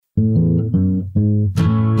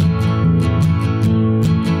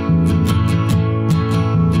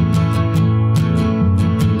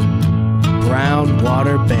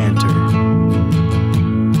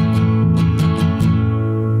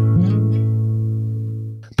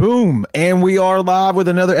Boom. And we are live with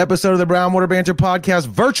another episode of the Brownwater Banter Podcast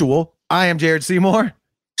virtual. I am Jared Seymour.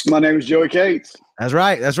 My name is Joey Cates. That's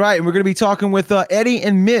right. That's right. And we're going to be talking with Eddie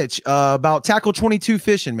and Mitch about Tackle 22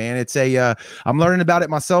 fishing, man. It's I'm learning about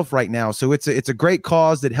it myself right now. So it's a great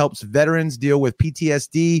cause that helps veterans deal with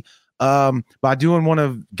PTSD by doing one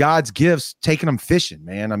of God's gifts, taking them fishing,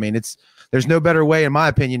 man. I mean, there's no better way, in my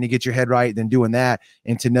opinion, to get your head right than doing that,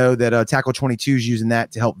 and to know that Tackle 22 is using that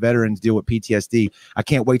to help veterans deal with PTSD. I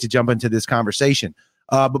can't wait to jump into this conversation.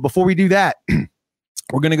 But before we do that,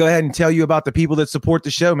 we're going to go ahead and tell you about the people that support the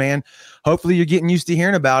show, man. Hopefully you're getting used to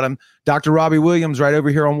hearing about them. Dr. Robbie Williams, right over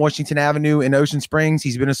here on Washington Avenue in Ocean Springs.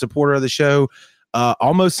 He's been a supporter of the show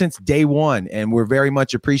almost since day one, and we're very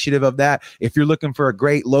much appreciative of that. If you're looking for a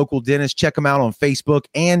great local dentist, check them out on Facebook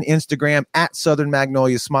and Instagram at Southern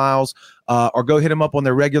Magnolia Smiles, or go hit them up on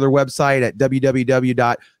their regular website at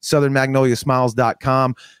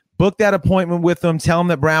www.southernmagnoliasmiles.com. Book that appointment with them. Tell them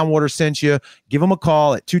that Brownwater sent you. Give them a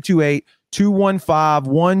call at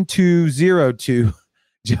 228-215-1202.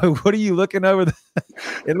 Joe, what are you looking over?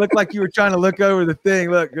 It looked like you were trying to look over the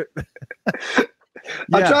thing. Look.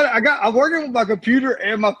 Yeah. I'm working with my computer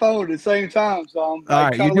and my phone at the same time. So I'm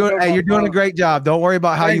all right. You're doing a great job. Don't worry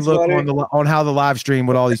about how you look on how the live stream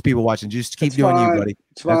with all these people watching. Just keep doing you, buddy.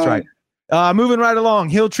 That's right. Moving right along,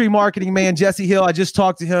 Hill Tree Marketing, man. Jesse Hill. I just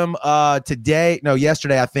talked to him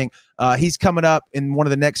yesterday, I think. He's coming up in one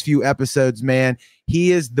of the next few episodes, man.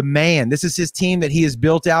 He is the man. This is his team that he has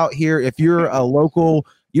built out here. If you're a local,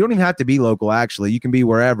 you don't even have to be local, actually. You can be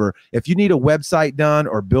wherever. If you need a website done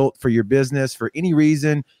or built for your business for any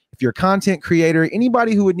reason, if you're a content creator,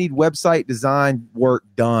 anybody who would need website design work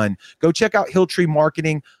done, go check out Hill Tree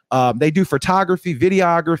Marketing. They do photography,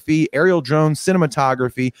 videography, aerial drones,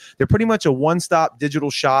 cinematography. They're pretty much a one-stop digital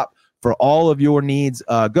shop for all of your needs.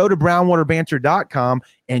 Go to brownwaterbanter.com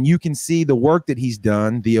and you can see the work that he's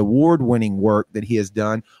done, the award-winning work that he has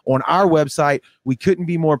done on our website. We couldn't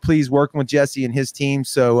be more pleased working with Jesse and his team.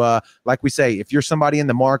 So like we say, if you're somebody in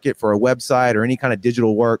the market for a website or any kind of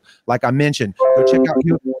digital work, like I mentioned, go check out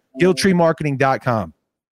hilltreemarketing.com.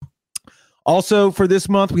 Also, for this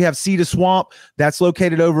month, we have Sea to Swamp. That's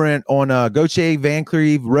located over on Gautier Van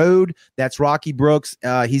Cleve Road. That's Rocky Brooks.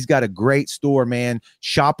 He's got a great store, man.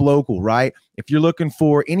 Shop local, right? If you're looking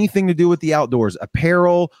for anything to do with the outdoors,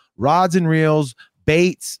 apparel, rods and reels,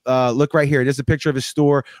 baits, look right here. There's a picture of his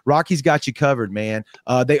store. Rocky's got you covered, man.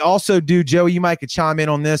 They also do, Joey, you might could chime in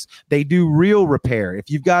on this. They do reel repair. If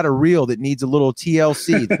you've got a reel that needs a little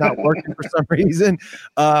TLC, it's not working for some reason,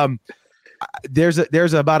 there's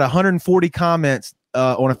about 140 comments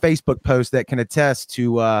on a Facebook post that can attest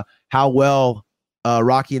to how well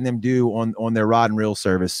Rocky and them do on their rod and reel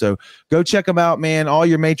service. So go check them out, man. All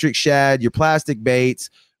your matrix shad, your plastic baits,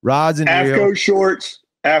 rods and AFCO shorts.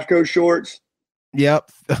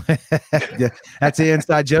 Yep. That's the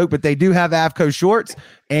inside joke, but they do have AFCO shorts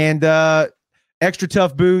and extra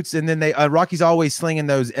tough boots, and then they Rocky's always slinging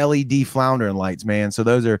those LED floundering lights, man. So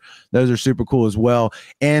those are super cool as well.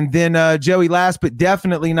 And then Joey, last but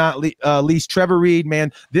definitely not least, Trevor Reed,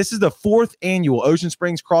 man. This is the 4th annual Ocean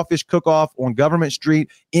Springs Crawfish Cook-Off on Government Street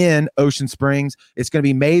in Ocean Springs. It's going to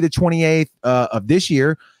be May the 28th of this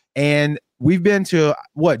year, and we've been to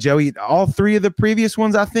what, Joey? All 3 of the previous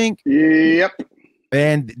ones, I think. Yep.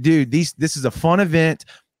 And dude, this is a fun event.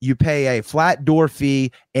 You pay a flat door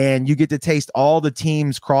fee and you get to taste all the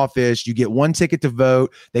team's crawfish. You get 1 ticket to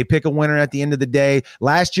vote. They pick a winner at the end of the day.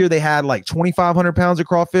 Last year, they had like 2,500 pounds of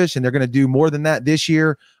crawfish, and they're going to do more than that this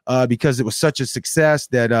year because it was such a success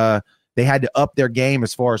that they had to up their game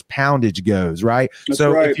as far as poundage goes, right? That's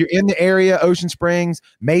so right. If you're in the area, Ocean Springs,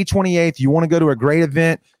 May 28th, you want to go to a great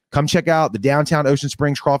event, come check out the Downtown Ocean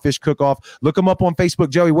Springs Crawfish Cook-Off. Look them up on Facebook.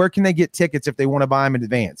 Joey, where can they get tickets if they want to buy them in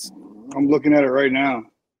advance? I'm looking at it right now.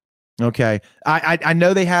 Okay. I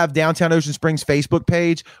know they have Downtown Ocean Springs Facebook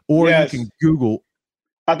page, or Yes. you can Google.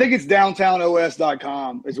 I think it's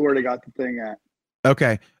downtownos.com is where they got the thing at.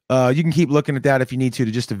 Okay. You can keep looking at that if you need to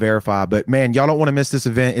just to verify. But, man, y'all don't want to miss this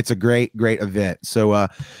event. It's a great, great event. So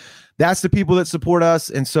that's the people that support us.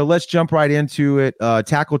 And so let's jump right into it.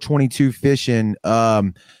 Tackle 22 fishing.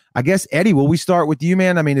 I guess, Eddie, will we start with you,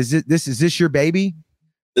 man? I mean, is this your baby?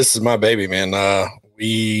 This is my baby, man.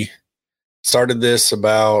 We started this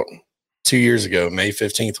about 2 years ago. May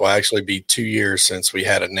 15th will actually be 2 years since we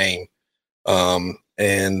had a name.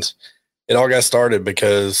 And it all got started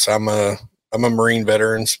because I'm a Marine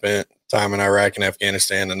veteran, spent time in Iraq and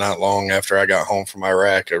Afghanistan, and not long after I got home from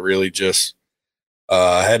Iraq, I really just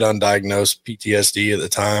had undiagnosed PTSD at the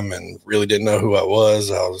time and really didn't know who I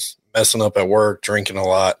was. I was messing up at work, drinking a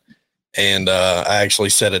lot, and I actually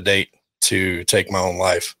set a date to take my own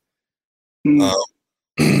life.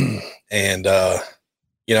 And,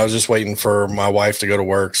 I was just waiting for my wife to go to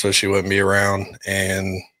work so she wouldn't be around.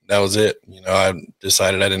 And that was it. I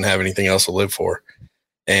decided I didn't have anything else to live for.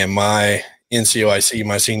 And my NCOIC,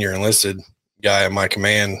 my senior enlisted guy in my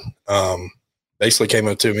command, basically came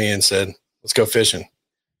up to me and said, let's go fishing.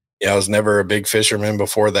 I was never a big fisherman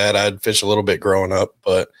before that. I'd fish a little bit growing up,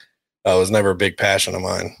 but it was never a big passion of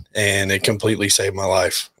mine. And it completely saved my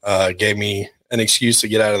life. Gave me an excuse to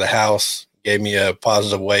get out of the house, gave me a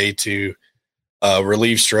positive way to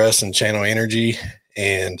relieve stress and channel energy.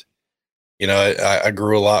 And, I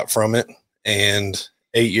grew a lot from it. And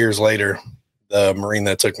 8 years later, the Marine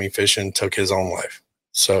that took me fishing took his own life.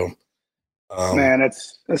 So, man,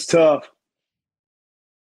 that's tough.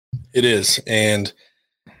 It is. And,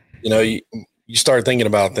 you start thinking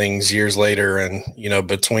about things years later, and,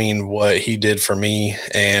 between what he did for me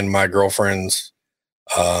and my girlfriend's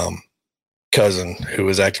cousin who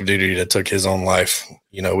was active duty that took his own life,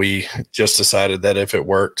 we just decided that if it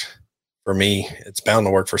worked for me, it's bound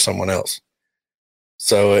to work for someone else.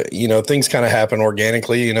 So, things kind of happen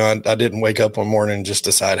organically. I didn't wake up one morning and just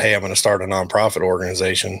decide, hey, I'm going to start a nonprofit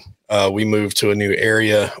organization. We moved to a new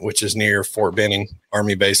area, which is near Fort Benning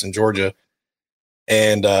Army Base in Georgia.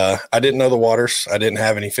 And I didn't know the waters. I didn't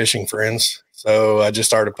have any fishing friends. So I just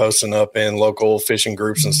started posting up in local fishing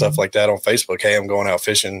groups and stuff like that on Facebook. Hey, I'm going out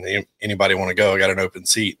fishing. Anybody want to go? I got an open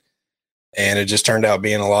seat. And it just turned out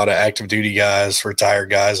being a lot of active duty guys, retired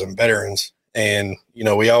guys, and veterans. And,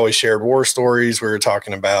 we always shared war stories. We were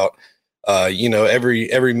talking about,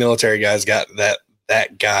 every military guy's got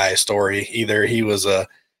that guy story. Either he was a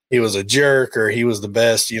jerk or he was the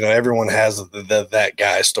best. Everyone has that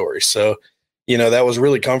guy story. So, that was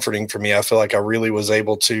really comforting for me. I feel like I really was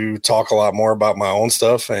able to talk a lot more about my own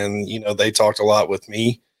stuff, and, they talked a lot with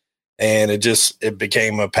me, and it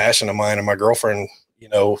became a passion of mine. And my girlfriend,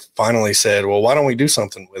 finally said, well, why don't we do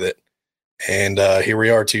something with it? And here we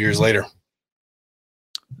are 2 years later.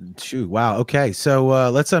 Shoot. Wow. Okay. So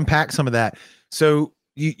let's unpack some of that. So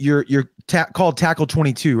you're called Tackle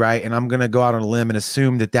 22, right? And I'm going to go out on a limb and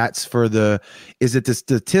assume that that's is it the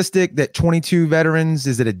statistic that 22 veterans,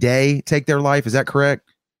 is it a day, take their life? Is that correct?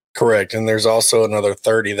 Correct. And there's also another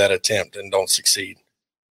 30 that attempt and don't succeed.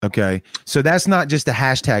 Okay. So that's not just a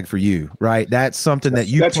hashtag for you, right? That's something that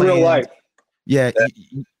that's real life. Yeah.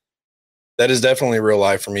 That is definitely real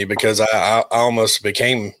life for me, because I almost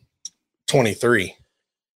became 23.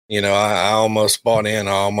 I almost bought in.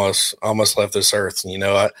 I almost left this earth.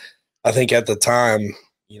 I think at the time,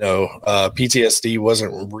 PTSD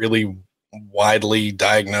wasn't really widely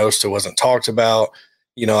diagnosed. It wasn't talked about.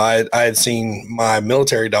 I had seen my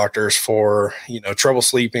military doctors for, trouble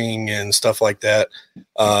sleeping and stuff like that.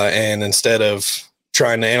 And instead of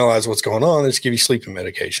trying to analyze what's going on, they just give you sleeping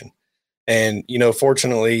medication. And,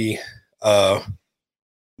 fortunately, the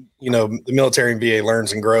military and VA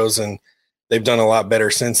learns and grows, and they've done a lot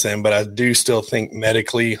better since then. But I do still think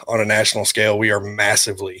medically on a national scale, we are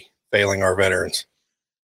massively failing our veterans.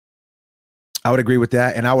 I would agree with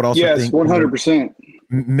that. And I would also think 100%.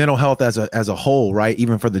 Mental health as a whole, right?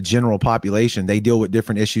 Even for the general population, they deal with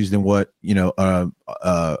different issues than what,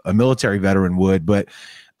 a military veteran would. But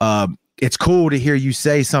it's cool to hear you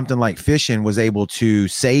say something like fishing was able to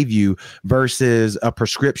save you versus a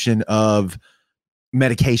prescription of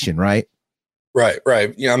medication, right? Right.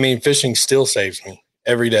 Fishing still saves me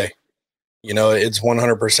every day. It's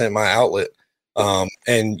 100% my outlet.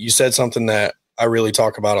 And you said something that I really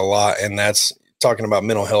talk about a lot, and that's talking about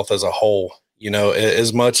mental health as a whole.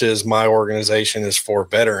 As much as my organization is for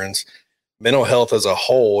veterans, mental health as a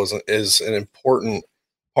whole is an important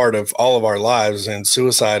part of all of our lives, and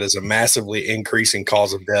suicide is a massively increasing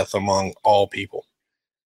cause of death among all people.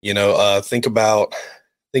 Think about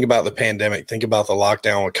the pandemic, think about the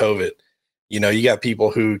lockdown with COVID. You got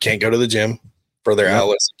people who can't go to the gym for their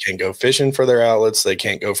outlets, they can't go fishing for their outlets, they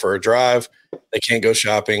can't go for a drive, they can't go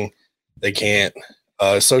shopping, they can't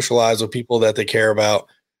socialize with people that they care about,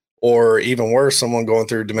 or even worse, someone going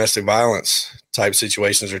through domestic violence type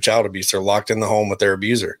situations or child abuse. They're locked in the home with their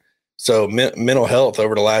abuser. So mental health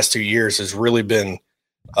over the last 2 years has really been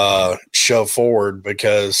shoved forward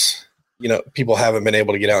because, people haven't been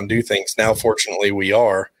able to get out and do things. Now, fortunately, we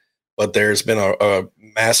are, but there's been a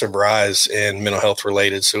massive rise in mental health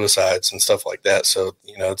related suicides and stuff like that. So,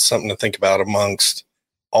 it's something to think about amongst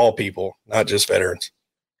all people, not just veterans.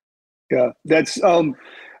 Yeah, that's,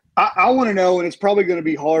 I want to know, and it's probably going to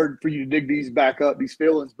be hard for you to dig these back up, these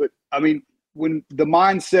feelings, but when the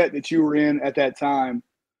mindset that you were in at that time,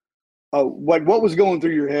 what was going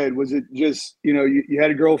through your head? Was it just, you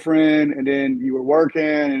had a girlfriend and then you were working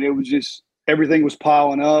and it was just everything was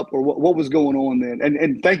piling up, or what was going on then?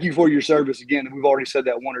 And thank you for your service again. We've already said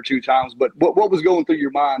that one or two times, but what was going through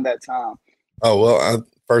your mind that time? Oh, well,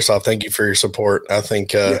 first off, thank you for your support. I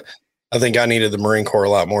think I needed the Marine Corps a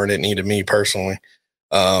lot more than it needed me personally.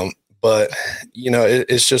 But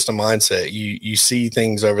it's just a mindset. You see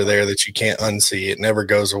things over there that you can't unsee. It never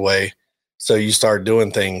goes away. So you start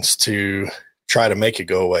doing things to try to make it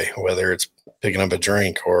go away, whether it's picking up a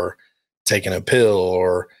drink or taking a pill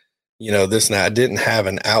or, this and that. I didn't have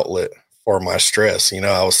an outlet for my stress.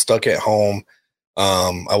 I was stuck at home.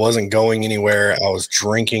 I wasn't going anywhere. I was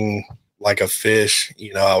drinking like a fish.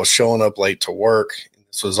 I was showing up late to work.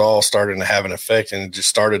 This was all starting to have an effect, and it just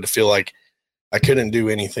started to feel like I couldn't do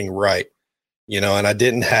anything right, and I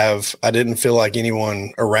didn't feel like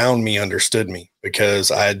anyone around me understood me because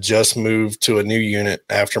I had just moved to a new unit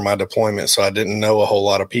after my deployment. So I didn't know a whole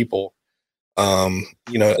lot of people,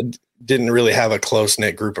 didn't really have a close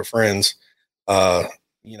knit group of friends. The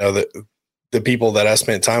people that I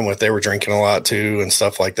spent time with, they were drinking a lot too and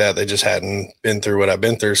stuff like that. They just hadn't been through what I've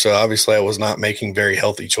been through. So obviously I was not making very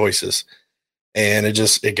healthy choices. And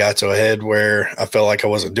it got to a head where I felt like I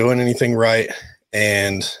wasn't doing anything right,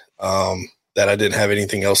 and that I didn't have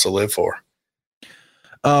anything else to live for.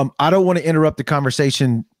 I don't want to interrupt the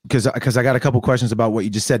conversation because I got a couple questions about what you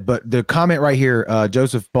just said, but the comment right here,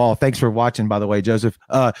 Joseph Ball, thanks for watching, by the way, Joseph.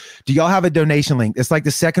 Do y'all have a donation link? It's like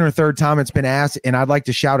the second or third time it's been asked, and I'd like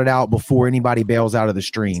to shout it out before anybody bails out of the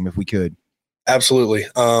stream, if we could. Absolutely.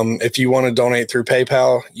 If you want to donate through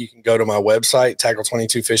PayPal, you can go to my website,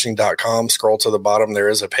 tackle22fishing.com. Scroll to the bottom. There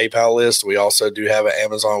is a PayPal list. We also do have an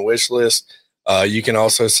Amazon wish list. You can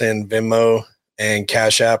also send Venmo and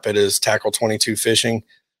Cash App. It is Tackle22Fishing.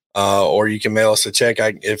 Or you can mail us a check.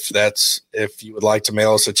 If you would like to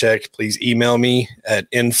mail us a check, please email me at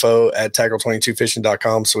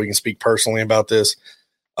info@tackle22fishing.com so we can speak personally about this.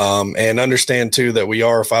 And understand too that we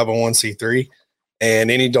are a 501c3.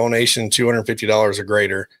 And any donation, $250 or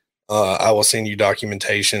greater, I will send you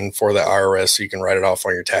documentation for the IRS so you can write it off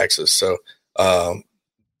on your taxes. So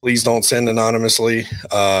please don't send anonymously,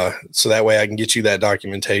 so that way I can get you that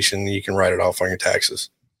documentation and you can write it off on your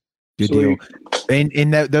taxes. Good deal.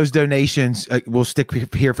 And those donations, we'll stick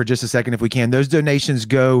here for just a second if we can. Those donations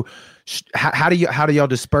go. How do y'all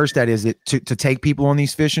disperse that? Is it to take people on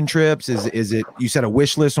these fishing trips? Is it you said a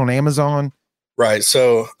wish list on Amazon? Right.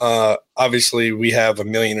 So obviously we have 1.5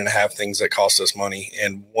 million things that cost us money,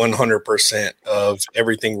 and 100% of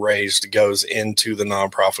everything raised goes into the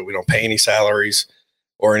nonprofit. We don't pay any salaries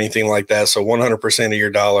or anything like that. So 100% of your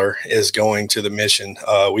dollar is going to the mission.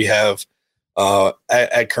 We have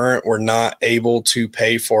at current, we're not able to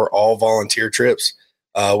pay for all volunteer trips.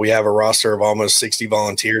 We have a roster of almost 60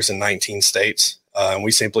 volunteers in 19 states, and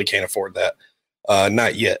we simply can't afford that.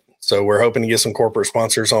 Not yet. So we're hoping to get some corporate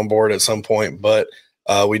sponsors on board at some point, but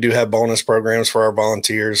we do have bonus programs for our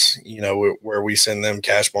volunteers, where we send them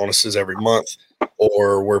cash bonuses every month,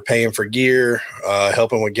 or we're paying for gear,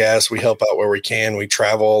 helping with gas. We help out where we can. We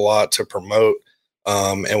travel a lot to promote,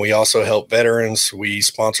 and we also help veterans. We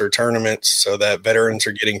sponsor tournaments so that veterans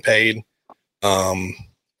are getting paid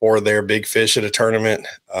for their big fish at a tournament,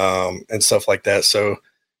 and stuff like that. So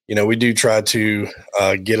we do try to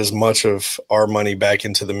get as much of our money back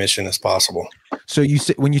into the mission as possible. So you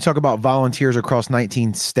say, when you talk about volunteers across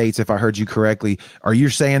 19 states, if I heard you correctly, are you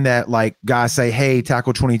saying that like guys say, hey,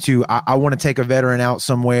 Tackle 22, I want to take a veteran out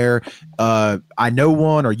somewhere. I know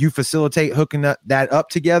one, or you facilitate hooking that up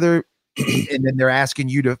together, and then they're asking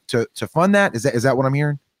you to fund that? Is that what I'm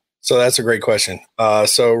hearing? So that's a great question.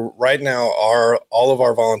 So right now, all of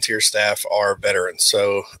our volunteer staff are veterans.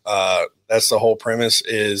 So that's the whole premise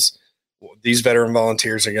is these veteran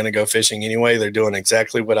volunteers are going to go fishing anyway. They're doing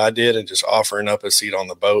exactly what I did and just offering up a seat on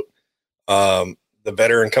the boat. The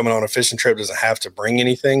veteran coming on a fishing trip doesn't have to bring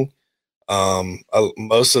anything.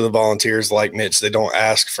 Most of the volunteers, like Mitch, they don't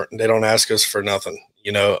ask us for nothing.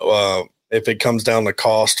 If it comes down to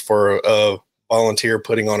cost for a volunteer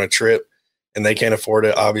putting on a trip and they can't afford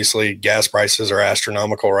it, obviously gas prices are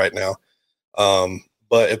astronomical right now.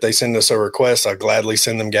 But if they send us a request, I'll gladly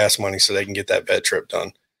send them gas money so they can get that vet trip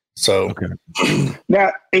done. So okay.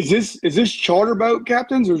 Now, is this charter boat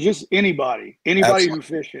captains or just anybody who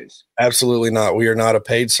fishes? Absolutely not. We are not a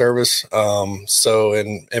paid service. So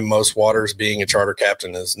in most waters, being a charter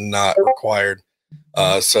captain is not required.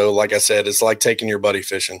 So like I said, it's like taking your buddy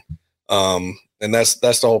fishing. And that's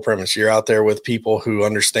the whole premise. You're out there with people who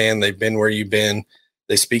understand. They've been where you've been.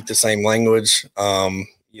 They speak the same language.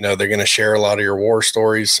 They're going to share a lot of your war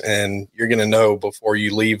stories, and you're going to know before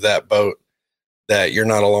you leave that boat that you're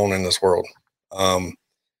not alone in this world.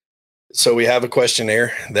 So we have a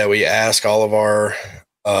questionnaire that we ask all of our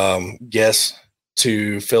guests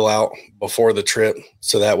to fill out before the trip.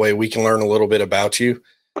 So that way we can learn a little bit about you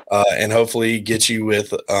and hopefully get you with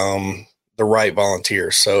the right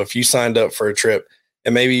volunteers. So if you signed up for a trip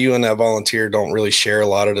and maybe you and that volunteer don't really share a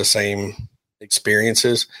lot of the same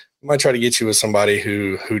experiences, we might try to get you with somebody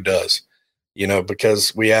who does,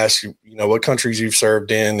 because we ask you, what countries you've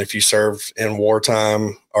served in. If you served in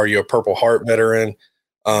wartime, are you a Purple Heart veteran?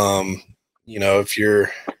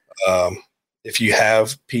 If you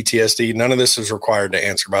have PTSD, none of this is required to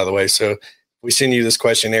answer, by the way. So if we send you this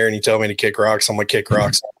questionnaire and you tell me to kick rocks, I'm going to kick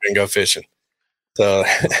rocks and go fishing. So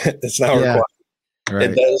it's not required.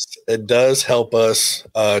 Right. It does help us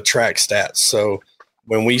track stats. So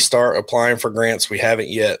when we start applying for grants, we haven't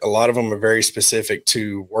yet. A lot of them are very specific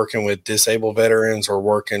to working with disabled veterans or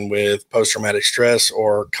working with post-traumatic stress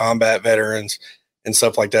or combat veterans and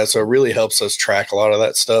stuff like that. So it really helps us track a lot of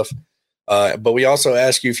that stuff. But we also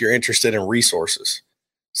ask you if you're interested in resources.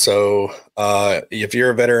 So if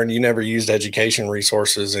you're a veteran, you never used education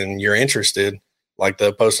resources and you're interested, like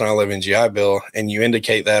the post 9/11 GI Bill, and you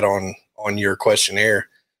indicate that on your questionnaire,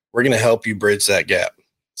 we're going to help you bridge that gap.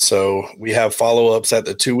 So we have follow-ups at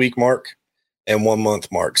the 2-week mark and 1 month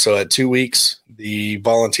mark. So at 2 weeks, the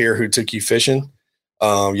volunteer who took you fishing,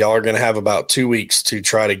 y'all are going to have about 2 weeks to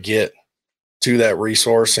try to get to that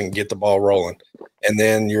resource and get the ball rolling. And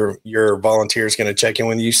then your volunteer is going to check in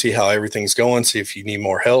with you, see how everything's going, see if you need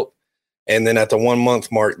more help. And then at the 1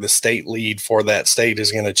 month mark, the state lead for that state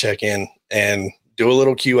is going to check in and do a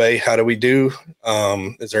little QA. How do we do?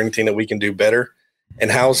 Is there anything that we can do better? And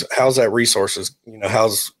how's that resources,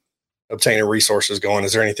 how's obtaining resources going?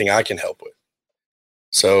 Is there anything I can help with?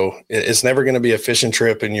 So it's never going to be a fishing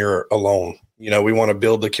trip and you're alone. We want to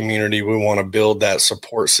build the community. We want to build that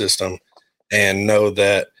support system and know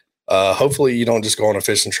that hopefully you don't just go on a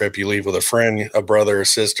fishing trip. You leave with a friend, a brother, a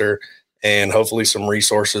sister, and hopefully some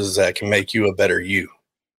resources that can make you a better you.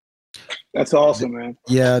 That's awesome, man.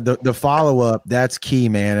 Yeah, the follow-up, that's key,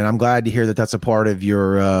 man. And I'm glad to hear that that's a part of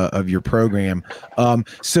your program.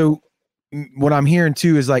 So what I'm hearing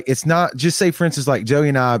too is like, it's not just, say for instance, like Joey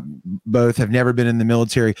and I both have never been in the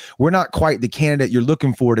military. We're not quite the candidate you're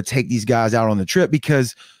looking for to take these guys out on the trip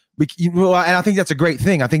because and I think that's a great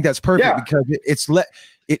thing. I think that's perfect because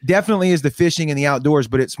it definitely is the fishing and the outdoors,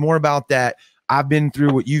 but it's more about that. I've been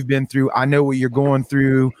through what you've been through. I know what you're going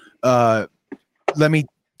through. Let me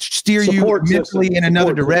steer you mentally in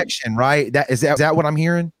another direction, right? Is that what I'm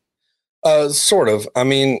hearing? Sort of. I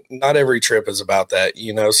mean, not every trip is about that.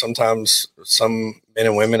 Sometimes some men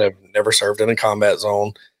and women have never served in a combat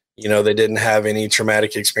zone. They didn't have any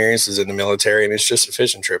traumatic experiences in the military, and it's just a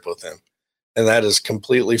fishing trip with them. And that is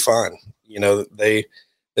completely fine. They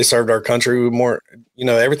served our country with more,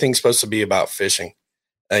 everything's supposed to be about fishing.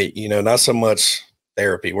 Not so much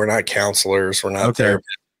therapy. We're not counselors. We're not therapists,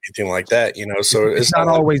 anything like that, so it's not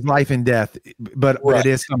always life and death, but it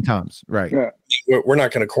is sometimes. Right. Yeah. We're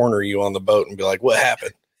not going to corner you on the boat and be like, what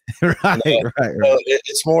happened? Right.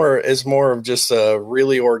 It's more of just a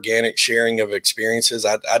really organic sharing of experiences.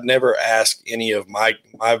 I'd never ask any of my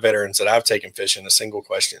veterans that I've taken fishing a single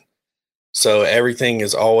question. So everything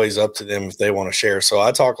is always up to them if they want to share. So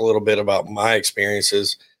I talk a little bit about my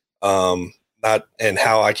experiences, and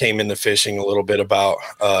how I came into fishing, a little bit about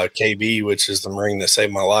KB, which is the Marine that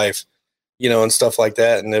saved my life, and stuff like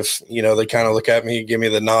that. And if, they kind of look at me, give me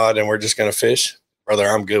the nod, and we're just going to fish, brother,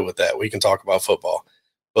 I'm good with that. We can talk about football.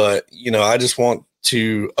 But, I just want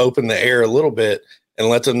to open the air a little bit and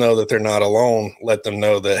let them know that they're not alone. Let them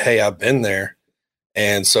know that, hey, I've been there.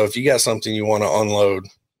 And so if you got something you want to unload,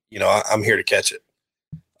 I'm here to catch it.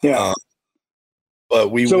 Yeah.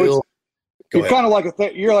 But we will. You're kind of like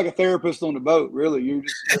you're like a therapist on the boat, really. You're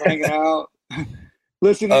hanging out,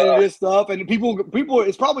 listening to this stuff, and people.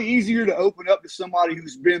 It's probably easier to open up to somebody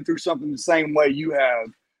who's been through something the same way you have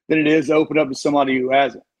than it is to open up to somebody who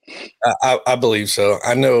hasn't. I believe so.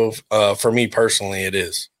 I know for me personally, it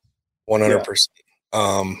is 100%.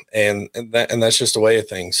 And that's just the way of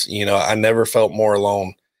things. I never felt more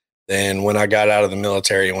alone than when I got out of the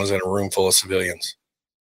military and was in a room full of civilians.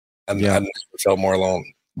 I never felt more alone.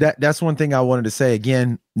 That's one thing I wanted to say.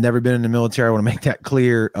 Again, never been in the military. I want to make that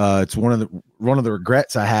clear. It's one of the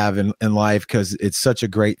regrets I have in life, because it's such a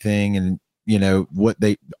great thing. And what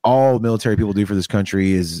all military people do for this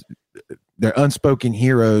country is they're unspoken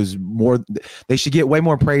heroes. They should get way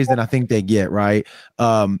more praise than I think they get. Right.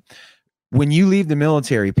 When you leave the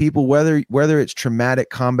military, people, whether it's traumatic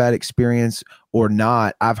combat experience or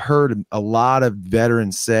not, I've heard a lot of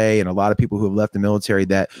veterans say, and a lot of people who have left the military,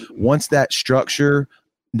 that once that structure,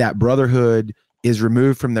 that brotherhood is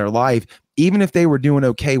removed from their life, even if they were doing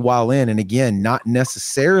okay while in, and again, not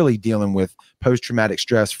necessarily dealing with post-traumatic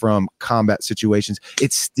stress from combat situations,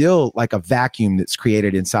 it's still like a vacuum that's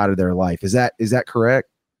created inside of their life. Is that correct?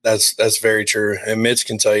 That's very true. And Mitch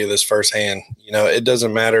can tell you this firsthand. It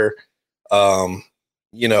doesn't matter. I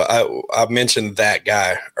mentioned that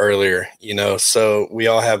guy earlier, so we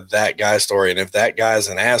all have that guy story. And if that guy's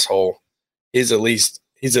an asshole, he's at least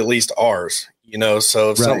ours,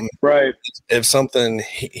 so if something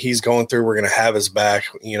he's going through, we're going to have his back,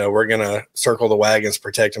 we're going to circle the wagons,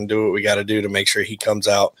 protect him, do what we got to do to make sure he comes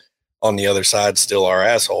out on the other side, still our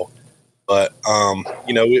asshole. But,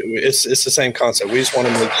 it's the same concept. We just want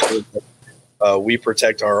to make sure that we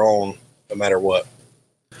protect our own no matter what.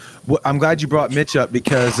 Well, I'm glad you brought Mitch up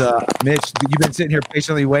because, Mitch, you've been sitting here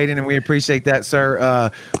patiently waiting, and we appreciate that,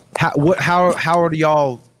 sir. How are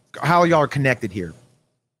y'all connected here?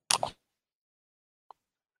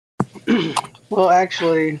 Well,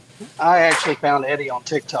 actually, I found Eddie on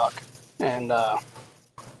TikTok and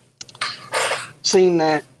seen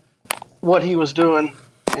that what he was doing,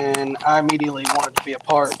 and I immediately wanted to be a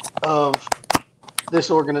part of this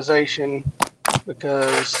organization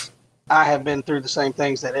because I have been through the same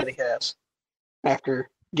things that Eddie has after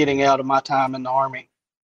getting out of my time in the Army.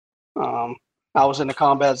 I was in the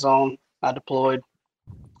combat zone. I deployed.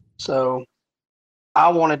 So I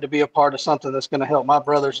wanted to be a part of something that's going to help my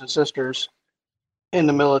brothers and sisters in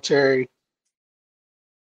the military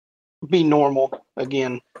be normal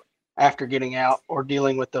again after getting out or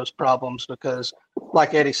dealing with those problems, because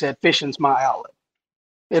like Eddie said, fishing's my outlet.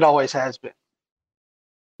 It always has been.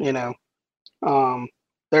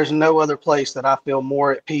 There's no other place that I feel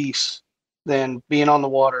more at peace than being on the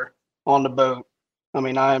water, on the boat. I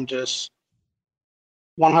mean, I am just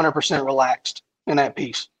 100% relaxed and at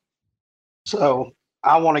peace. So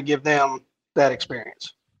I want to give them that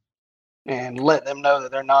experience and let them know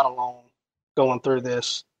that they're not alone going through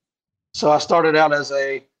this. So I started out as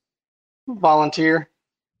a volunteer,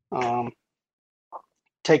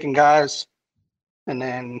 taking guys, and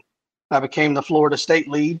then I became the Florida State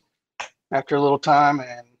lead after a little time,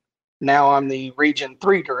 and now I'm the Region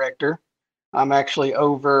 3 director. I'm actually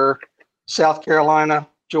over South Carolina,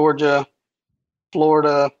 Georgia,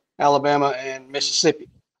 Florida, Alabama, and Mississippi.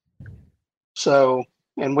 So,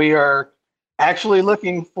 and we are actually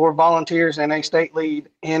looking for volunteers and a state lead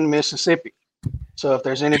in Mississippi. So if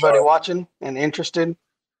there's anybody watching and interested,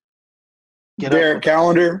 Derek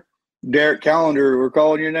Callender, we're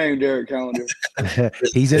calling your name, Derek Callender.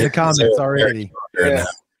 He's in the comments already. Yeah.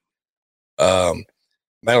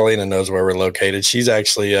 Madalena knows where we're located. She's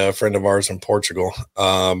actually a friend of ours in Portugal.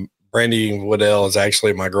 Brandy Woodell is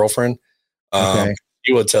actually my girlfriend. Okay.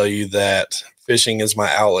 She will tell you that fishing is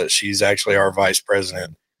my outlet. She's actually our vice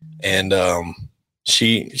president. And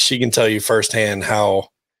she can tell you firsthand how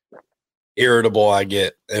irritable I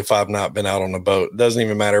get if I've not been out on the boat. It doesn't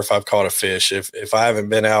even matter if I've caught a fish. If I haven't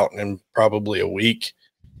been out in probably a week,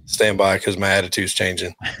 stand by, because my attitude's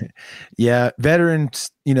changing. Yeah,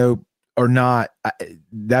 veterans, or not,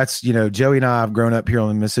 that's, Joey and I have grown up here on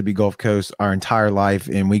the Mississippi Gulf Coast our entire life,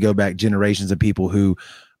 and we go back generations of people who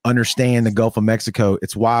understand the Gulf of Mexico.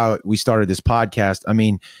 It's why we started this podcast. I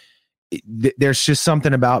mean, there's just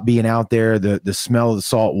something about being out there, the smell of the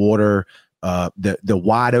salt water, the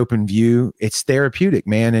wide open view. It's therapeutic,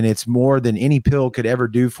 man, and it's more than any pill could ever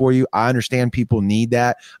do for you. I understand people need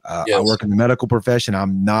that. Yes. I work in the medical profession.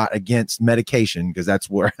 I'm not against medication because that's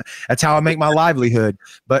how I make my livelihood.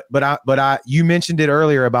 But you mentioned it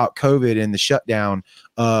earlier about COVID and the shutdown.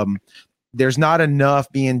 There's not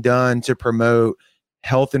enough being done to promote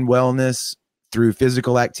health and wellness through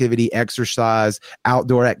physical activity, exercise,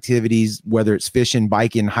 outdoor activities, whether it's fishing,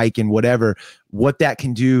 biking, hiking, whatever, what that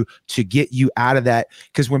can do to get you out of that.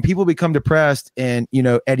 Because when people become depressed, and,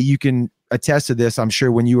 Eddie, you can attest to this, I'm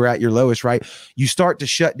sure, when you were at your lowest, right? You start to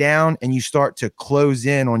shut down and you start to close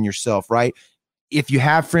in on yourself, right? If you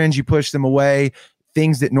have friends, you push them away.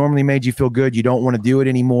 Things that normally made you feel good, you don't want to do it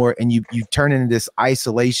anymore. And you turn into this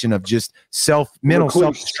isolation of just mental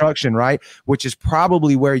self-destruction, right? Which is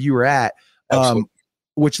probably where you were at.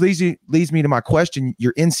 Which leads me to my question.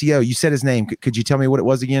 Your NCO, you said his name. Could you tell me what it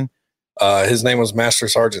was again? His name was Master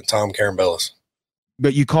Sergeant Tom Carambellis.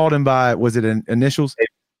 But you called him by, was it initials?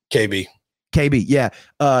 KB. KB, yeah.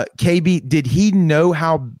 KB, did he know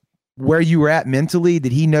where you were at mentally?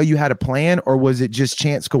 Did he know you had a plan, or was it just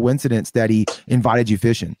chance coincidence that he invited you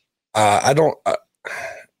fishing?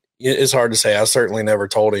 It's hard to say. I certainly never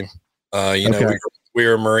told him. Okay. We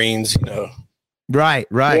were Marines, Right.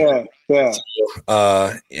 Yeah.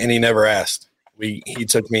 And he never asked. He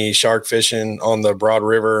took me shark fishing on the Broad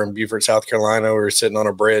River in Beaufort, South Carolina. We were sitting on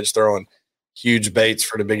a bridge throwing huge baits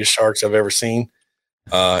for the biggest sharks I've ever seen.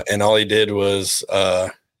 And all he did was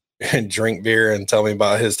drink beer and tell me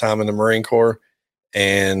about his time in the Marine Corps.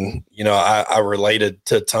 And, I related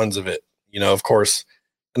to tons of it. Of course,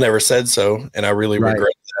 I never said so. And I really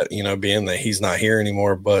regret that, being that he's not here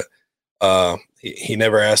anymore. But he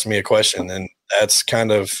never asked me a question. And that's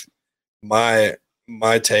kind of my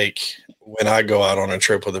take when I go out on a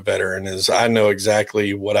trip with a veteran is I know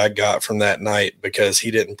exactly what I got from that night because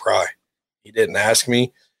he didn't pry. He didn't ask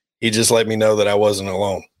me. He just let me know that I wasn't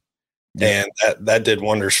alone. Yeah. And that did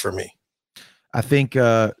wonders for me. I think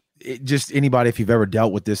just anybody, if you've ever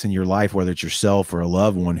dealt with this in your life, whether it's yourself or a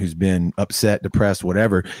loved one who's been upset, depressed,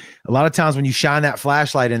 whatever, a lot of times when you shine that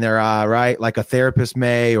flashlight in their eye, right, like a therapist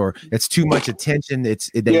may, or it's too much attention,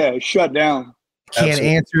 shut down. Can't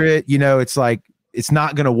Absolutely. Answer it. It's like, it's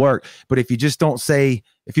not going to work. But if you don't say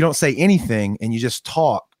anything and you just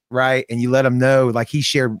talk, right, and you let them know, like he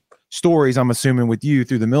shared stories, I'm assuming with you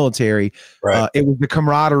through the military, right. It was the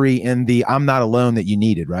camaraderie and the I'm not alone that you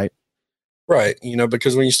needed, right? Right.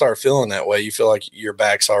 Because when you start feeling that way, you feel like your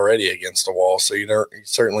back's already against the wall. So you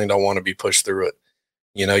certainly don't want to be pushed through it.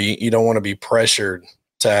 You don't want to be pressured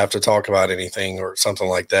to have to talk about anything or something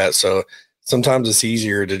like that. So sometimes it's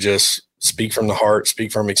easier to just speak from the heart,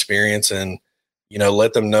 speak from experience, and,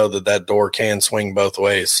 let them know that door can swing both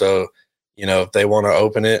ways. So, if they want to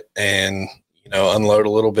open it and, unload a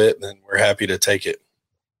little bit, then we're happy to take it.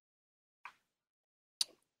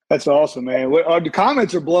 That's awesome, man. The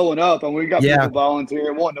comments are blowing up, and we got people wanting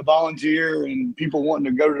to volunteer, and people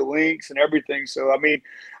wanting to go to the links and everything. So, I mean,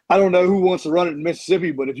 I don't know who wants to run it in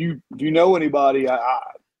Mississippi, but if you know anybody,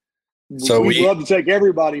 we'd love to take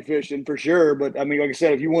everybody fishing for sure. But I mean, like I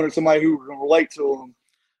said, if you wanted somebody who can relate to them.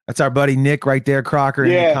 That's our buddy Nick right there, Crocker,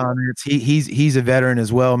 in the comments. He's a veteran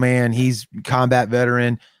as well, man. He's a combat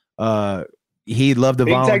veteran. He'd love to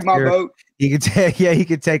volunteer. He can take my boat. He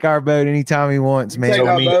could take our boat anytime he wants,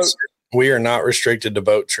 man. We are not restricted to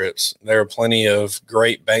boat trips. There are plenty of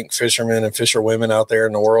great bank fishermen and fisherwomen out there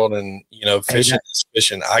in the world, and fishing is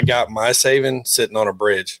fishing. I got my saving sitting on a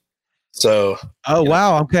bridge. So,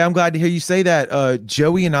 wow. Okay. I'm glad to hear you say that.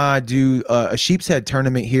 Joey and I do a sheep's head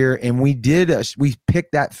tournament here, and we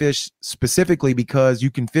picked that fish specifically because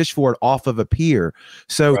you can fish for it off of a pier.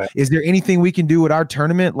 So is there anything we can do with our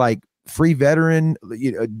tournament, like free veteran,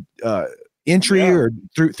 entry or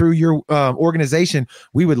through your organization?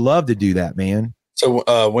 We would love to do that, man.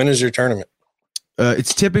 So, when is your tournament?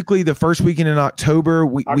 It's typically the first weekend in October.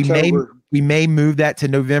 We may move that to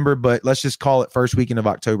November, but let's just call it first weekend of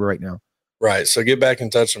October right now. Right. So get back in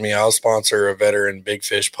touch with me. I'll sponsor a veteran big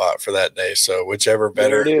fish pot for that day. So whichever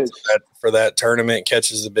veteran for that tournament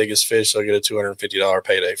catches the biggest fish, they'll get a $250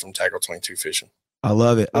 payday from Tackle 22 Fishing. I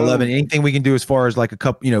love it. I love it. Anything we can do as far as like a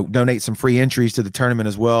couple, donate some free entries to the tournament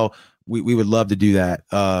as well. We would love to do that.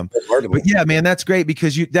 But yeah, man, that's great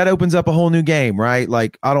because that opens up a whole new game, right?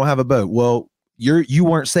 Like I don't have a boat. Well, you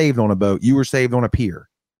weren't saved on a boat. You were saved on a pier.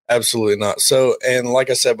 Absolutely not. So, and like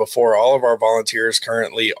I said before, all of our volunteers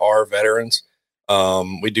currently are veterans.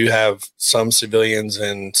 We do have some civilians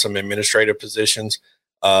and some administrative positions,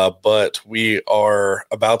 but we are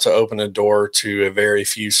about to open a door to a very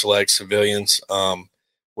few select civilians.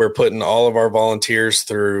 We're putting all of our volunteers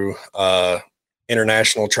through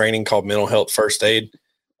international training called Mental Health First Aid.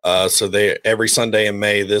 So every Sunday in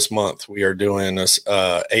May this month, we are doing a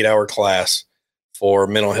 8-hour class for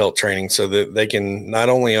mental health training so that they can not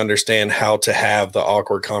only understand how to have the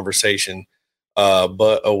awkward conversation,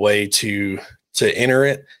 but a way to enter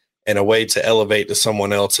it and a way to elevate to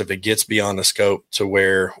someone else if it gets beyond the scope to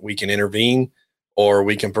where we can intervene or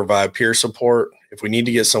we can provide peer support. If we need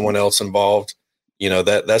to get someone else involved,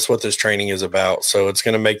 that's what this training is about. So it's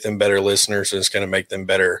going to make them better listeners and it's going to make them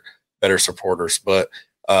better supporters. But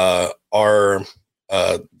the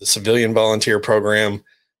civilian volunteer program,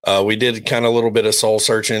 we did kind of a little bit of soul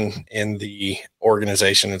searching in the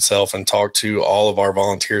organization itself and talked to all of our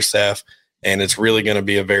volunteer staff. And it's really going to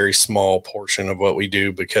be a very small portion of what we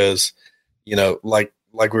do because, like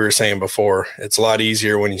we were saying before, it's a lot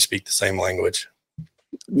easier when you speak the same language.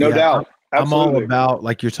 No doubt. Absolutely. I'm all about,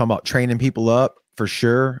 like you're talking about, training people up for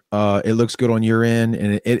sure. It looks good on your end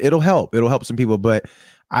and it'll help. It'll help some people. But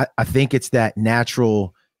I think it's that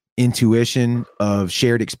natural intuition of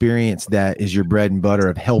shared experience that is your bread and butter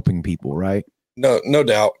of helping people, right? No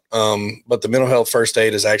doubt. But the Mental Health First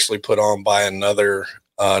Aid is actually put on by another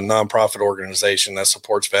nonprofit organization that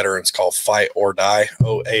supports veterans called Fight or Die,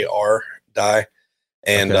 OAR, Die.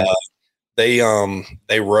 And they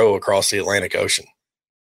row across the Atlantic Ocean.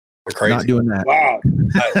 They're crazy. Not doing that. Wow.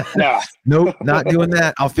 Yeah. Nope, not doing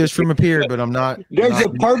that. I'll fish from a pier, but I'm not. There's a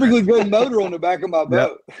perfectly good motor on the back of my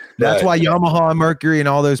boat. That's why Yamaha and Mercury and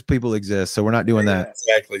all those people exist. So we're not doing that.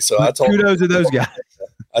 Exactly. So but kudos to those guys.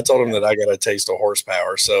 I told him that I got a taste of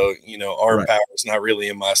horsepower. So, arm power is not really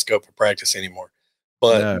in my scope of practice anymore.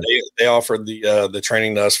 But they offered the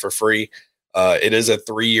training to us for free. It is a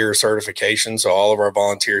 3-year certification. So all of our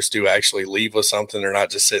volunteers do actually leave with something. They're not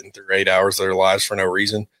just sitting through 8 hours of their lives for no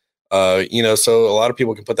reason. So a lot of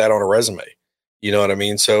people can put that on a resume. You know what I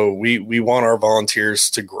mean? So we want our volunteers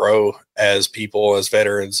to grow as people, as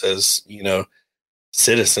veterans, as,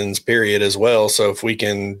 citizens, period, as well. So if we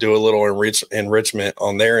can do a little enrichment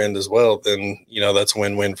on their end as well, then, that's a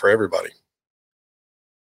win-win for everybody.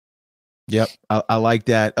 Yep. I like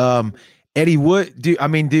that. Eddie,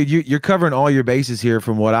 dude, you're covering all your bases here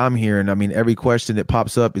from what I'm hearing. I mean, every question that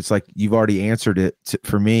pops up, it's like you've already answered it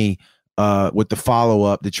for me, with the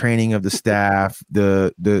follow-up, the training of the staff,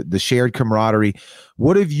 the shared camaraderie.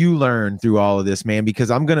 What have you learned through all of this, man? Because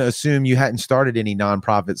I'm going to assume you hadn't started any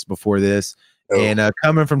nonprofits before this. Oh. And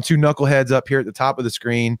coming from two knuckleheads up here at the top of the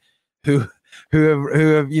screen who have,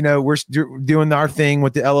 we're doing our thing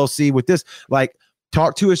with the LLC with this, like,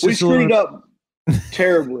 talk to us. We screwed up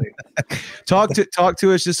terribly. Talk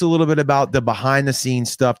to us just a little bit about the behind the scenes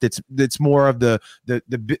stuff. That's more of the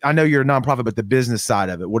I know you're a nonprofit, but the business side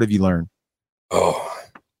of it. What have you learned? Oh,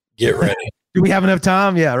 get ready. Do we have enough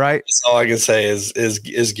time? Yeah, right. That's all I can say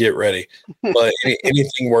is get ready. But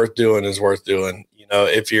anything worth doing is worth doing.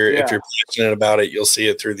 If you're passionate about it, you'll see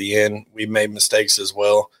it through the end. We've made mistakes as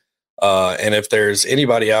well. And if there's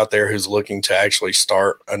anybody out there who's looking to actually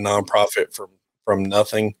start a nonprofit from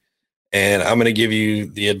nothing, and I'm going to give you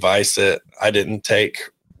the advice that I didn't take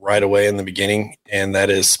right away in the beginning, and that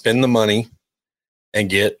is spend the money and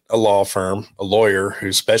get a law firm, a lawyer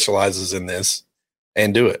who specializes in this,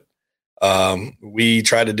 and do it. We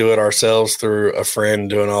tried to do it ourselves through a friend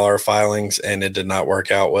doing all our filings, and it did not work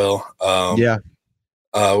out well.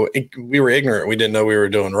 We were ignorant. We didn't know we were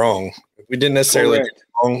doing wrong. We didn't necessarily do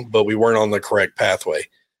wrong, but we weren't on the correct pathway.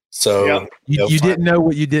 So you didn't know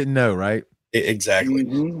what you didn't know, right? Exactly.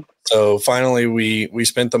 Mm-hmm. So finally we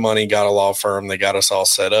spent the money, got a law firm. They got us all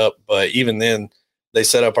set up. But even then they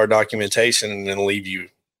set up our documentation and then leave you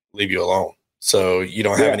alone. So you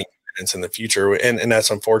don't have any evidence in the future. And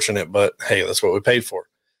that's unfortunate, but hey, that's what we paid for.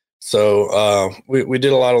 So we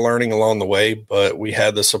did a lot of learning along the way, but we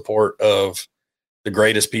had the support of the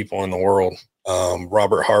greatest people in the world.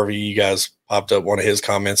 Robert Harvey, you guys popped up one of his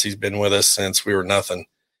comments. He's been with us since we were nothing.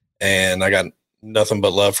 And I got nothing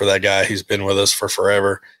but love for that guy. He's been with us for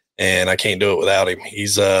forever, and I can't do it without him.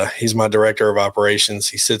 He's my director of operations.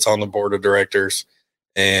 He sits on the board of directors.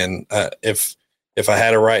 And if I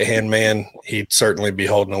had a right-hand man, he'd certainly be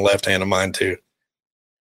holding a left hand of mine too.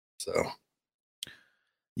 So.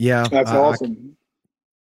 Yeah. That's awesome.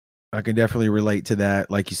 I can definitely relate to that.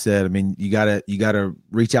 Like you said, I mean, you gotta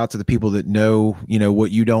reach out to the people that know,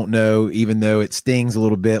 what you don't know, even though it stings a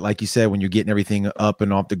little bit. Like you said, when you're getting everything up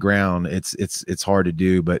and off the ground, it's hard to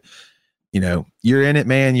do, but you're in it,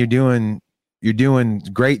 man. You're doing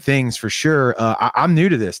great things for sure. I'm new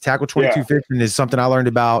to this. Tackle 22 fishing is something I learned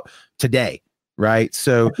about today. Right.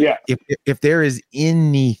 So if there is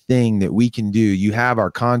anything that we can do, you have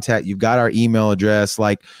our contact, you've got our email address,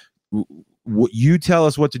 like, you tell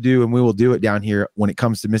us what to do and we will do it down here when it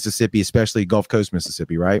comes to Mississippi, especially Gulf Coast,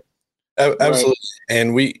 Mississippi. Right. Absolutely. Right.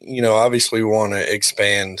 And we, obviously want to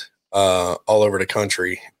expand all over the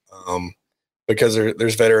country because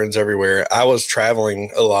there's veterans everywhere. I was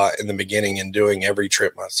traveling a lot in the beginning and doing every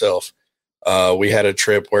trip myself. We had a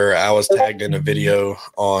trip where I was tagged in a video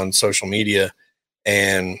on social media,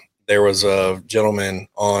 and there was a gentleman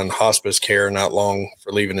on hospice care not long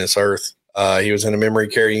for leaving this earth. He was in a memory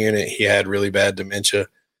care unit. He had really bad dementia.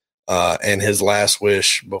 And his last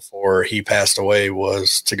wish before he passed away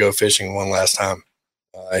was to go fishing one last time.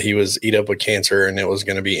 He was eat up with cancer and it was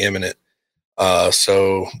going to be imminent.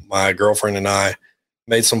 So my girlfriend and I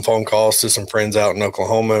made some phone calls to some friends out in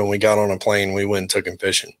Oklahoma, and we got on a plane. We went and took him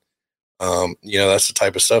fishing. That's the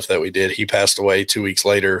type of stuff that we did. He passed away 2 weeks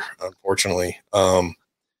later, unfortunately.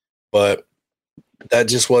 But that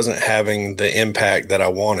just wasn't having the impact that I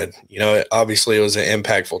wanted. Obviously it was an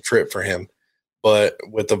impactful trip for him, but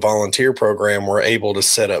with the volunteer program, we're able to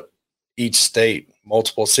set up each state,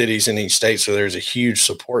 multiple cities in each state. So there's a huge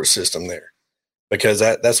support system there, because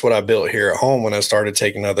that's what I built here at home when I started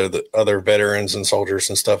taking other veterans and soldiers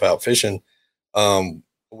and stuff out fishing.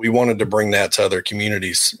 We wanted to bring that to other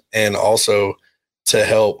communities, and also to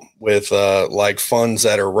help with like funds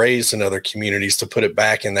that are raised in other communities to put it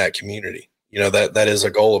back in that community. That is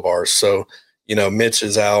a goal of ours. So, Mitch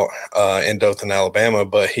is out in Dothan, Alabama,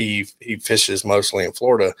 but he fishes mostly in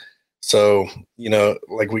Florida. So,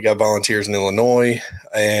 like we got volunteers in Illinois,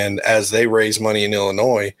 and as they raise money in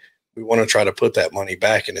Illinois, we want to try to put that money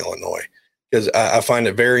back in Illinois, because I find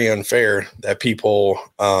it very unfair that people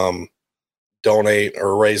donate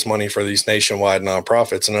or raise money for these nationwide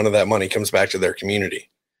nonprofits, and none of that money comes back to their community.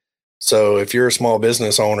 So if you're a small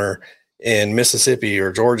business owner in Mississippi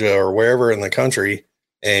or Georgia or wherever in the country,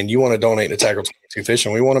 and you want to donate to Tackle 22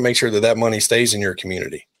 Fishing, we want to make sure that that money stays in your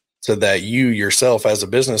community, so that you yourself as a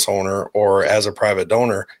business owner or as a private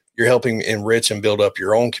donor, you're helping enrich and build up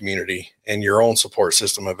your own community and your own support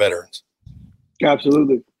system of veterans.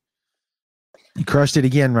 Absolutely. You crushed it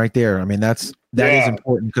again right there. I mean, that is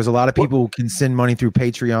important, because a lot of people can send money through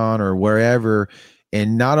Patreon or wherever,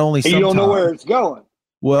 and not only you don't know where it's going.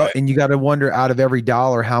 Well, right. And you got to wonder, out of every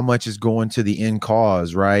dollar, how much is going to the end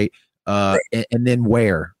cause, right? Right. And then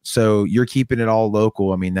where. So you're keeping it all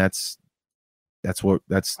local. I mean, that's the way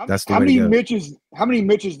to go. How many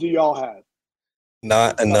Mitches do y'all have?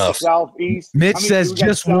 Not enough. Southeast. Mitch says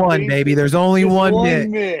just one, baby. There's only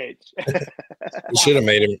one Mitch. We should have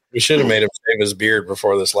made him shave his beard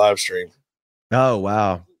before this live stream. Oh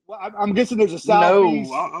wow. Well, I'm guessing there's a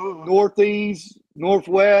southeast, northeast,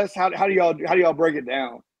 northwest. How do y'all break it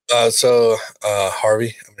down? So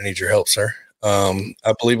Harvey, I'm gonna need your help, sir.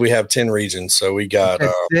 I believe we have 10 regions. So we got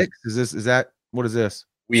 6. What is this?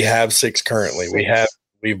 We have 6 currently. 6.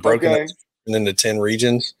 We've broken it into 10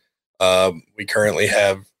 regions. We currently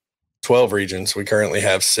have 12 regions. We currently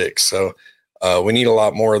have 6. So we need a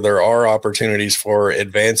lot more. There are opportunities for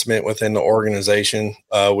advancement within the organization.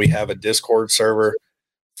 We have a Discord server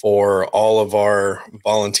for all of our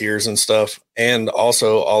volunteers and stuff, and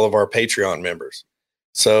also all of our Patreon members.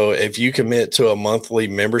 So if you commit to a monthly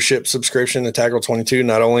membership subscription to Tackle 22,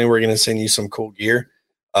 not only are we going to send you some cool gear,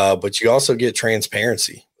 but you also get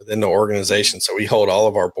transparency within the organization. So we hold all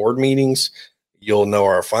of our board meetings. You'll know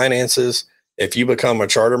our finances. If you become a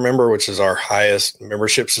charter member, which is our highest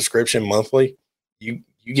membership subscription monthly, you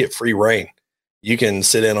get free reign. You can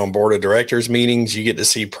sit in on board of directors meetings. You get to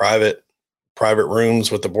see private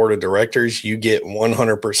rooms with the board of directors. You get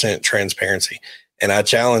 100% transparency. And I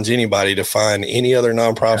challenge anybody to find any other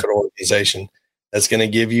nonprofit organization that's going to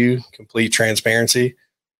give you complete transparency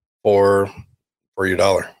for your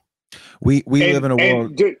dollar. We live in a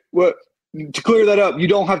world. To clear that up, you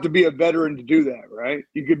don't have to be a veteran to do that, right?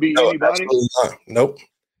 You could be anybody. Not. Nope.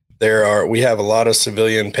 We have a lot of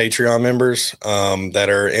civilian Patreon members that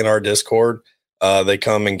are in our Discord. They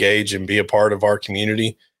come engage and be a part of our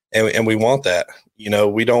community, and we want that.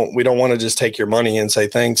 We don't want to just take your money and say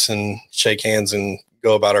thanks and shake hands and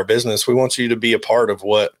go about our business. We want you to be a part of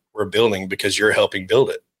what we're building, because you're helping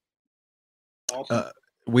build it. Awesome.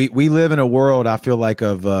 We live in a world, I feel like,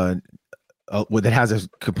 of that has a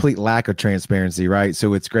complete lack of transparency, right?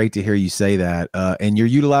 So it's great to hear you say that. And you're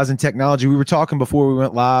utilizing technology. We were talking before we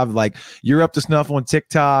went live, like you're up to snuff on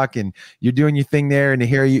TikTok and you're doing your thing there. And to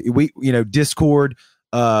hear Discord,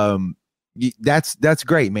 that's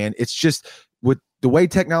great, man. It's just with the way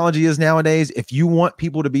technology is nowadays, if you want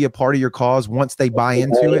people to be a part of your cause, once they buy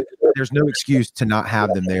into it, there's no excuse to not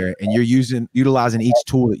have them there. And you're utilizing each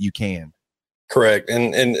tool that you can. Correct.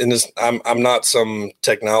 And I'm not some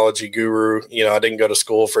technology guru. I didn't go to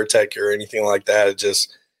school for tech or anything like that. It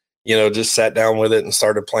just sat down with it and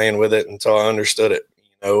started playing with it until I understood it,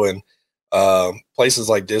 and places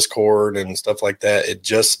like Discord and stuff like that,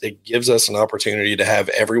 it gives us an opportunity to have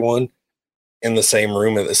everyone in the same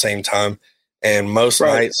room at the same time. And most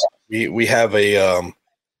nights we have a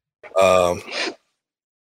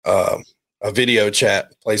video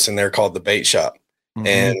chat place in there called the Bait Shop. Mm-hmm.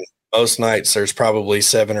 And most nights there's probably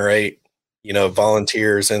 7 or 8,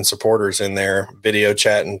 volunteers and supporters in there video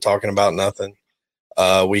chatting, talking about nothing.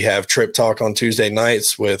 We have trip talk on Tuesday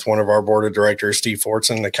nights with one of our board of directors, Steve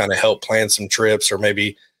Fortson, to kind of help plan some trips or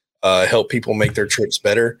maybe help people make their trips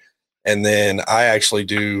better. And then I actually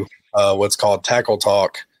do what's called Tackle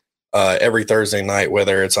Talk every Thursday night,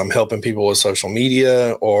 whether it's I'm helping people with social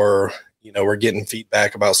media or, we're getting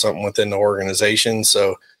feedback about something within the organization.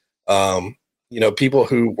 So, people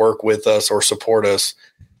who work with us or support us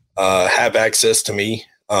have access to me.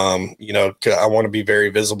 I want to be very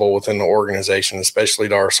visible within the organization, especially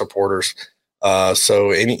to our supporters.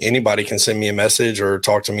 So anybody can send me a message or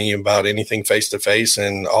talk to me about anything face to face,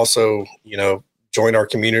 and also, join our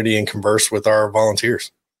community and converse with our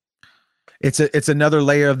volunteers. It's another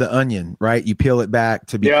layer of the onion, right? You peel it back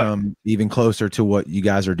to become even closer to what you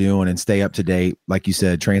guys are doing and stay up to date. Like you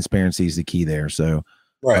said, transparency is the key there. So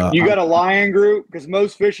Right. You got a lying group because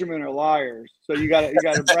most fishermen are liars. So you got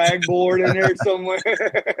a brag board in there somewhere.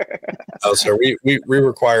 Oh, so we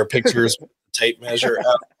require pictures, tape measure.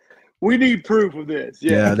 We need proof of this.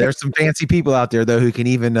 Yeah, there's some fancy people out there though who can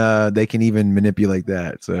even they can even manipulate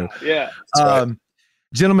that. So yeah. Right.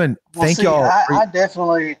 Gentlemen, thank y'all. I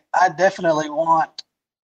definitely want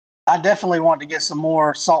to get some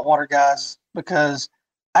more saltwater guys because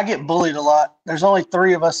I get bullied a lot. There's only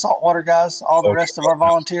 3 of us saltwater guys. All the rest of our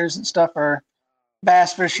volunteers and stuff are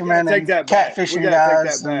bass fishermen and catfishing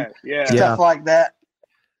guys and stuff like that.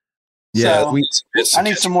 Yeah, so I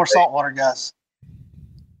need some more saltwater guys.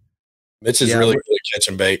 Mitch is really good at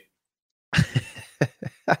catching bait.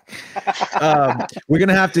 We're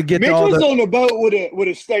gonna have to get Mitch was on the boat with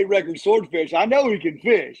a state record swordfish. I know he can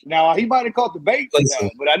fish. Now he might have caught the bait, but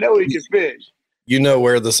I know he can fish. You know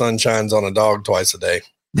where the sun shines on a dog twice a day.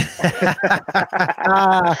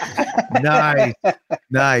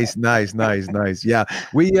 Nice. Yeah,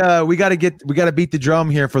 we got to beat the drum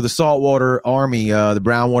here for the Saltwater Army, the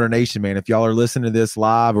Brownwater Nation, man. If y'all are listening to this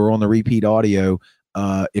live or on the repeat audio,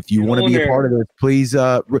 if you want to be a part of this, please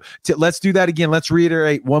let's do that again. Let's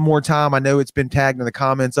reiterate one more time. I know it's been tagged in the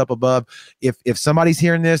comments up above. If somebody's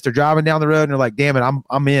hearing this, they're driving down the road and they're like, damn it,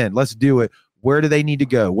 I'm in, let's do it. Where do they need to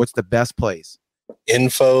go? What's the best place?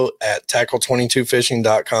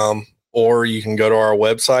 info@tackle22fishing.com, or you can go to our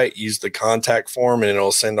website, use the contact form, and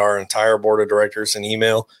it'll send our entire board of directors an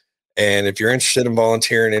email. And if you're interested in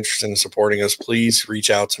volunteering, interested in supporting us, please reach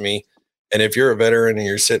out to me. And if you're a veteran and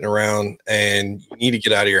you're sitting around and you need to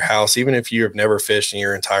get out of your house, even if you have never fished in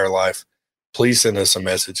your entire life, please send us a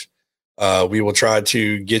message. We will try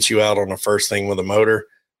to get you out on the first thing with a motor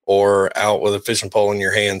or out with a fishing pole in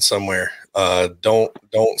your hand somewhere. Don't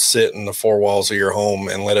sit in the 4 walls of your home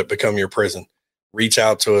and let it become your prison. Reach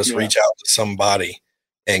out to us, reach out to somebody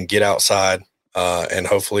and get outside. And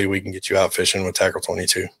hopefully we can get you out fishing with Tackle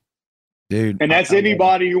 22. Dude. And that's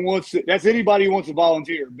anybody who wants to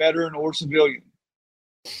volunteer, veteran or civilian.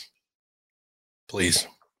 Please.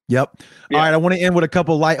 Yep. Yeah. All right. I want to end with a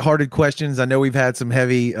couple lighthearted questions. I know we've had some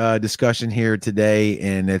heavy discussion here today,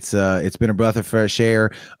 and it's been a breath of fresh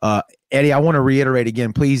air. Eddie, I want to reiterate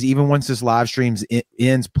again, please, even once this live stream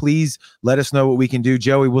ends, please let us know what we can do.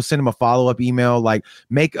 Joey, we'll send him a follow-up email. Like,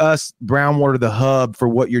 make us Brownwater the hub for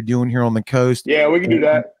what you're doing here on the coast. Yeah, we can do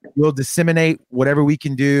that. We'll disseminate whatever we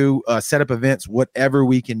can do, set up events, whatever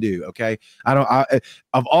we can do. Okay.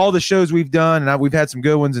 Of all the shows we've done, and we've had some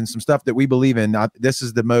good ones and some stuff that we believe in. This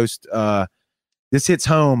is the most, this hits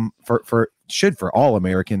home for all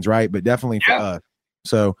Americans, right? But definitely for us.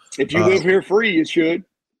 So if you live here free, it should.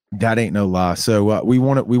 That ain't no lie. So we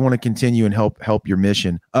want to continue and help your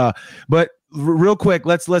mission. But real quick,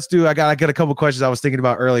 let's do. I got a couple questions I was thinking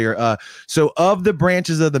about earlier. So of the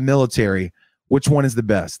branches of the military, which one is the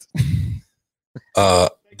best?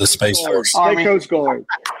 The Space Force. Coast Guard.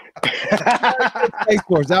 Space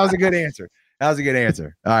Force. That was a good answer.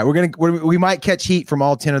 All right, we might catch heat from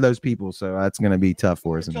all 10 of those people, so that's gonna be tough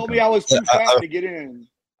for us. Told me I was too fat to get in.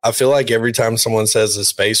 I feel like every time someone says the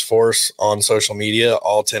Space Force on social media,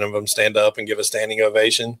 all 10 of them stand up and give a standing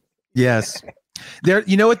ovation. Yes.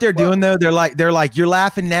 You know what they're doing though? They're like, you're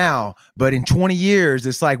laughing now, but in 20 years,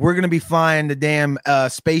 it's like, we're going to be flying the damn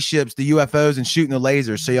spaceships, the UFOs, and shooting the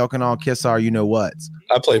lasers. So y'all can all kiss our, whats.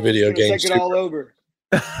 I play video games. Take it all over.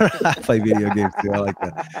 I play video games too.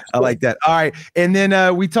 I like that. All right. And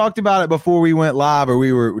then we talked about it before we went live, or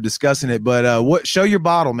we were discussing it, but show your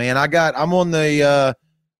bottle, man. I'm on the,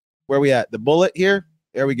 where we at? The bullet here.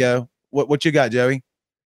 There we go. What you got, Joey?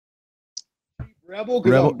 Rebel,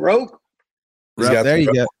 because I'm broke. There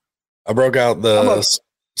you go. I broke out the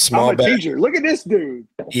small bag. Teacher. Look at this dude.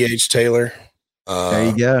 E.H. Taylor. There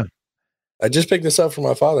you go. I just picked this up for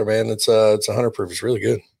my father, man. It's 100 proof. It's really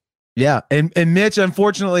good. Yeah. And Mitch,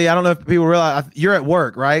 unfortunately, I don't know if people realize you're at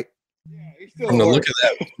work, right? Yeah, he's still look at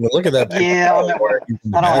that. Yeah, I'm at work.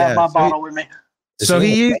 I don't have my bottle with me. So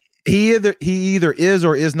he either is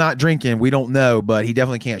or is not drinking. We don't know, but he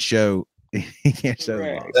definitely can't show. He can't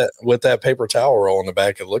show with that paper towel roll in the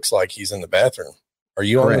back. It looks like he's in the bathroom. Are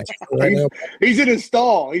you on it right now? He's in his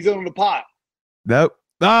stall. He's on the pot. Nope.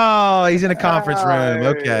 Oh, he's in a conference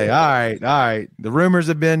room. Okay. All right. The rumors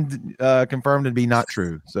have been confirmed to be not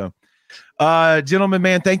true. So, gentlemen,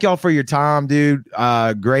 man, thank y'all for your time, dude.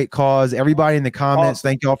 Great cause. Everybody in the comments,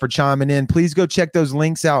 thank y'all for chiming in. Please go check those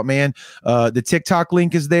links out, man. The TikTok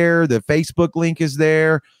link is there. The Facebook link is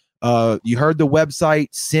there. You heard the website.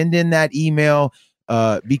 Send in that email.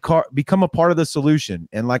 Become a part of the solution.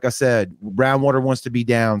 And like I said, Brownwater wants to be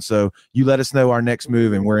down. So you let us know our next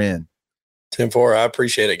move and we're in. 10-4, I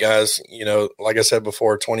appreciate it, guys. Like I said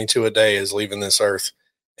before, 22 a day is leaving this earth.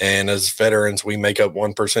 And as veterans, we make up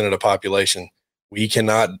 1% of the population. We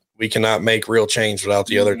cannot make real change without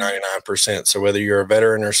the other 99%. So whether you're a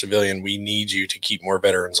veteran or civilian, we need you to keep more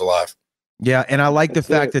veterans alive. Yeah, and I like the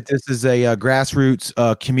fact that this is a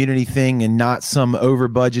grassroots community thing and not some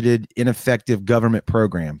over-budgeted, ineffective government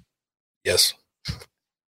program. Yes.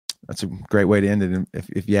 That's a great way to end it,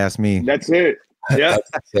 if you ask me. That's it. Yeah.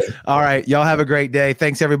 All right. Y'all have a great day.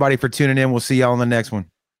 Thanks, everybody, for tuning in. We'll see y'all on the next one.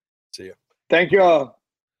 See you. Thank y'all.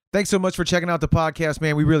 Thanks so much for checking out the podcast,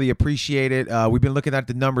 man. We really appreciate it. We've been looking at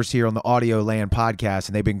the numbers here on the Audio Land podcast,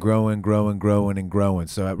 and they've been growing.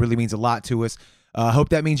 So it really means a lot to us. Hope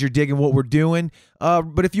that means you're digging what we're doing.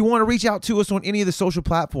 But if you want to reach out to us on any of the social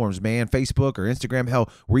platforms, man, Facebook or Instagram, hell,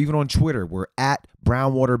 we're even on Twitter. We're at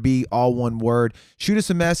BrownwaterB, all one word. Shoot us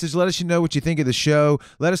a message. Let us know what you think of the show.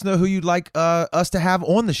 Let us know who you'd like us to have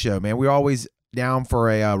on the show, man. We're always down for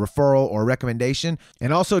a referral or a recommendation.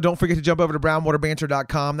 And also, don't forget to jump over to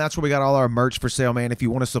brownwaterbanter.com. That's where we got all our merch for sale, man. If you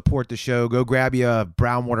want to support the show, go grab you a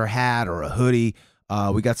Brownwater hat or a hoodie.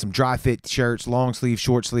 We got some dry fit shirts, long sleeves,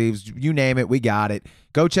 short sleeves, you name it, we got it.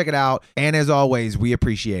 Go check it out. And as always, we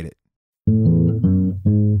appreciate it.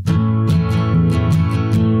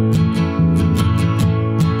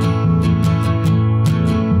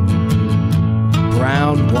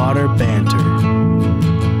 Brownwater Banter.